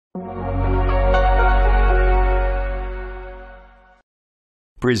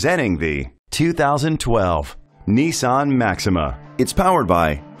Presenting the 2012 Nissan Maxima. It's powered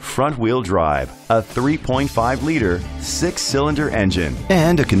by front-wheel drive, a 3.5-liter 6-cylinder engine,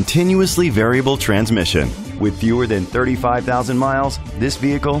 and a continuously variable transmission. With fewer than 35,000 miles, this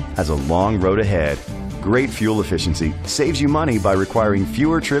vehicle has a long road ahead. Great fuel efficiency saves you money by requiring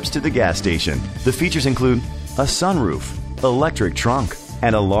fewer trips to the gas station. The features include a sunroof, electric trunk,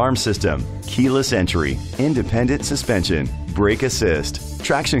 an alarm system, keyless entry, independent suspension, brake assist,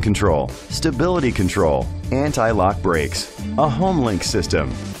 traction control, stability control, anti-lock brakes, a HomeLink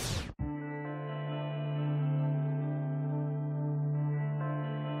system.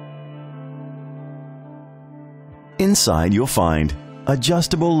 Inside you'll find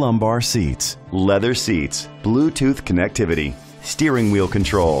adjustable lumbar seats, leather seats, Bluetooth connectivity, steering wheel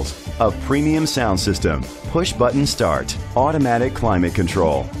controls, a premium sound system, push-button start, automatic climate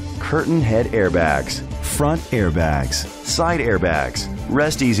control, curtain head airbags, front airbags, side airbags.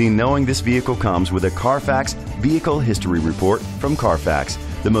 Rest easy knowing this vehicle comes with a Carfax Vehicle History Report from Carfax,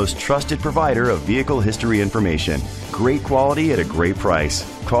 the most trusted provider of vehicle history information. Great quality at a great price.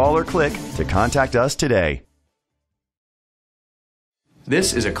 Call or click to contact us today.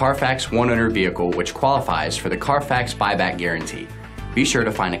 This is a Carfax one-owner vehicle which qualifies for the Carfax buyback guarantee. Be sure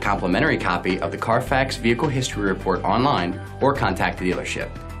to find a complimentary copy of the Carfax Vehicle History Report online or contact the dealership.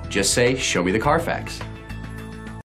 Just say, "Show me the Carfax."